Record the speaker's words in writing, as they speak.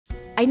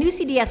I knew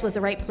CDS was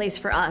the right place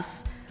for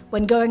us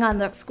when going on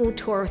the school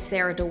tour with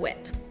Sarah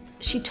DeWitt.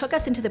 She took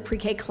us into the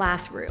pre-K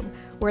classroom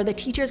where the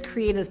teachers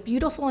created this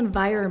beautiful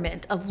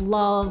environment of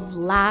love,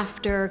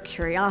 laughter,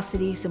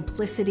 curiosity,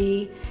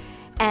 simplicity,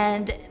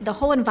 and the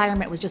whole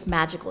environment was just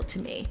magical to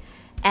me.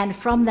 And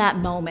from that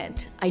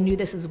moment, I knew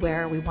this is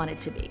where we wanted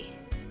to be.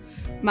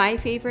 My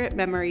favorite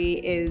memory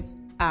is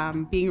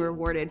being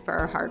rewarded for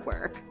our hard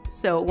work.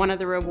 So one of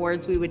the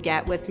rewards we would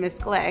get with Miss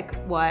Glick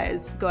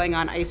was going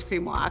on ice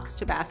cream walks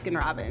to Baskin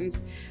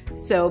Robbins.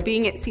 So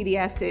being at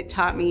CDS, it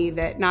taught me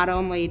that not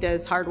only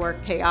does hard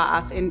work pay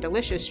off in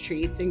delicious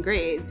treats and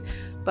grades,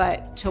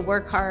 but to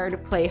work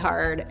hard, play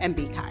hard, and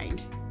be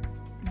kind.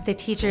 The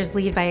teachers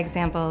lead by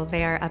example.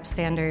 They are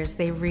upstanders.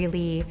 They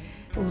really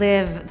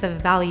live the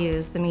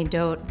values, the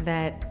midot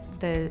that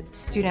the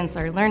students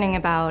are learning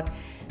about.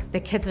 The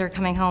kids are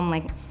coming home,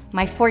 like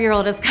my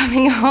 4-year-old is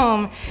coming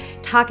home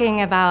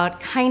talking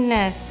about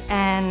kindness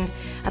and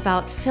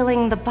about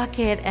filling the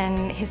bucket,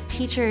 and his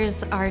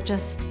teachers are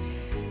just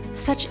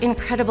such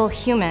incredible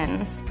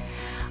humans.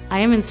 I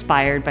am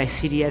inspired by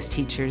CDS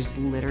teachers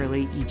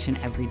literally each and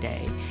every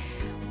day.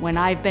 When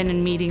I've been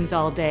in meetings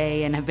all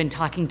day and have been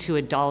talking to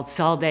adults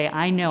all day,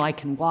 I know I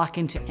can walk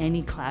into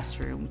any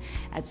classroom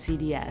at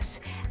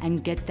CDS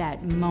and get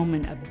that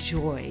moment of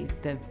joy,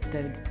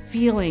 the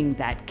feeling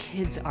that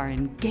kids are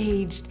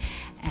engaged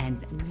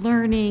and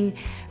learning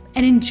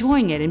and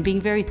enjoying it and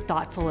being very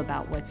thoughtful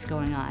about what's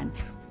going on.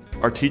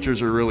 Our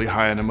teachers are really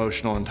high in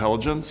emotional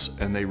intelligence,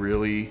 and they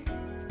really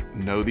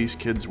know these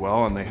kids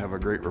well, and they have a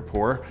great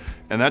rapport.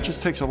 And that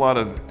just takes a lot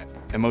of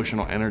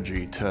emotional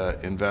energy to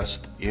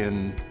invest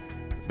in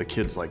the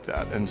kids like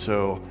that. And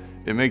so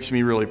it makes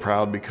me really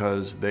proud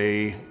because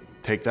they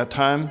take that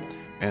time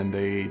and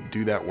they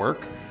do that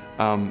work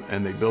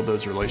and they build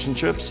those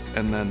relationships.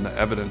 And then the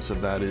evidence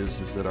of that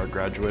is that our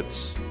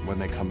graduates, when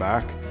they come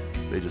back,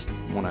 they just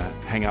want to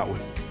hang out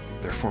with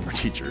their former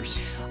teachers.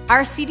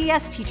 Our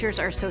CDS teachers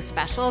are so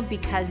special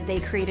because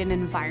they create an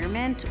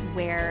environment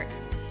where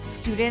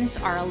students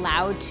are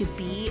allowed to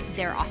be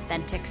their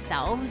authentic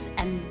selves,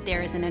 and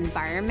there's an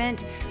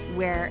environment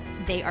where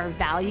they are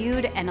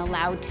valued and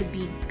allowed to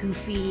be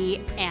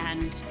goofy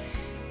and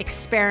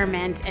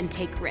experiment and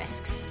take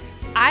risks.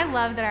 I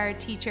love that our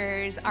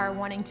teachers are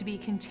wanting to be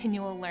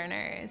continual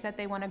learners, that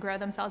they want to grow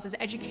themselves as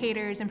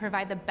educators and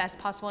provide the best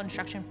possible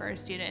instruction for our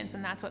students,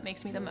 and that's what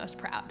makes me the most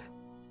proud.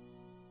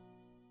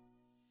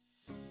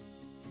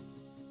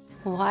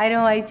 Why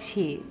do I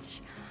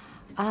teach?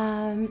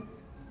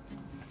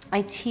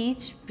 I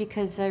teach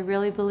because I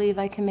really believe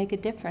I can make a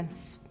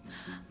difference.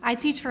 I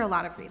teach for a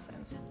lot of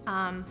reasons.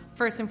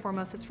 First and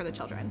foremost, it's for the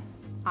children.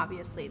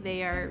 Obviously,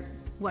 they are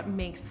what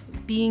makes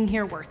being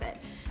here worth it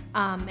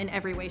in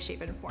every way,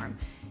 shape, and form.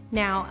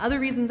 Now, other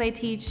reasons I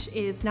teach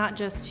is not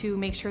just to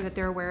make sure that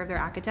they're aware of their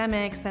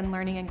academics and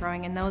learning and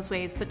growing in those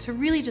ways, but to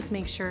really just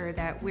make sure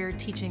that we're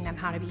teaching them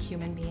how to be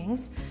human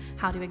beings,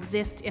 how to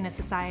exist in a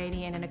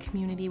society and in a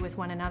community with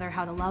one another,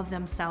 how to love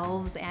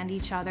themselves and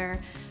each other,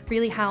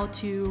 really how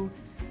to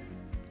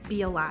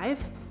be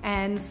alive.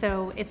 And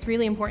so it's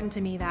really important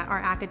to me that our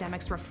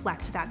academics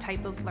reflect that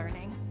type of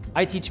learning.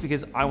 I teach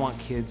because I want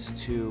kids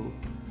to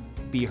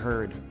be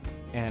heard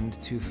and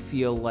to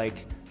feel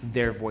like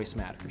their voice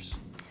matters.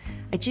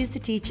 I choose to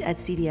teach at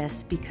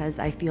CDS because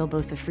I feel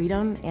both the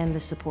freedom and the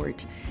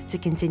support to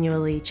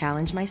continually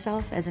challenge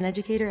myself as an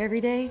educator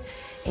every day,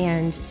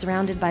 and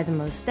surrounded by the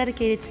most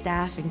dedicated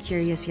staff and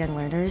curious young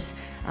learners,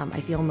 I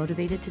feel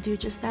motivated to do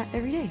just that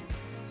every day.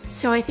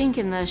 So I think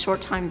in the short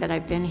time that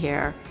I've been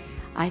here,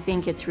 I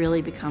think it's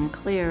really become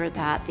clear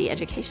that the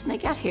education they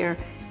get here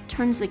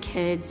turns the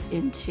kids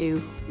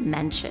into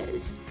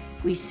mensches.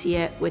 We see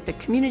it with the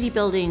community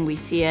building, we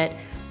see it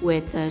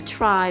with the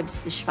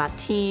tribes, the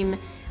Shvatim,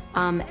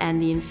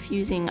 and the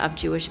infusing of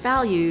Jewish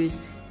values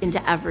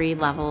into every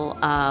level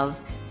of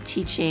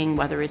teaching,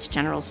 whether it's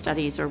general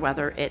studies or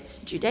whether it's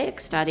Judaic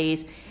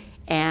studies.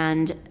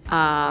 And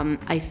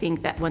I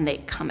think that when they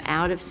come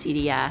out of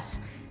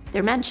CDS,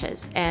 they're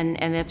mensches, and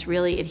that's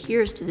really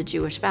adheres to the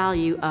Jewish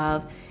value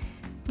of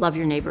love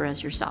your neighbor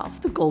as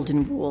yourself, the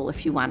golden rule,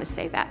 if you want to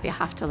say that,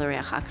 v'ahavta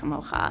l'reacha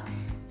kamocha.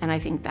 And I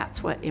think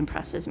that's what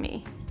impresses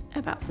me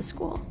about the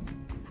school.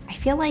 I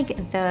feel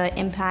like the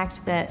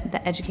impact that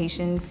the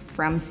education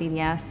from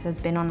CDS has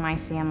been on my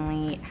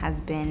family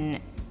has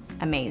been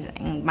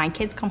amazing. My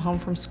kids come home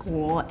from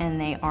school and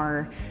they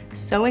are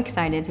so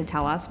excited to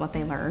tell us what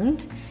they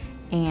learned.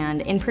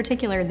 And in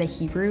particular, the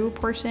Hebrew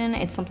portion,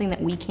 it's something that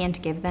we can't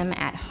give them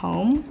at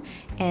home.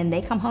 And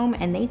they come home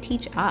and they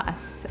teach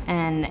us.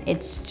 And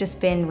it's just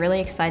been really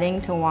exciting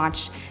to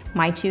watch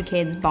my two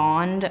kids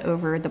bond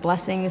over the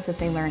blessings that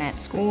they learn at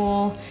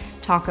school,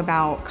 talk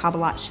about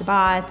Kabbalat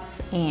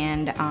Shabbats,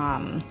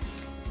 and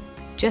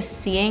just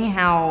seeing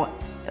how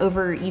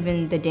over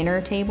even the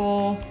dinner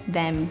table,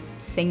 them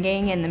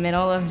singing in the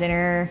middle of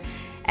dinner,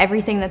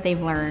 everything that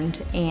they've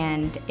learned.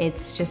 And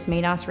it's just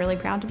made us really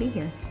proud to be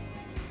here.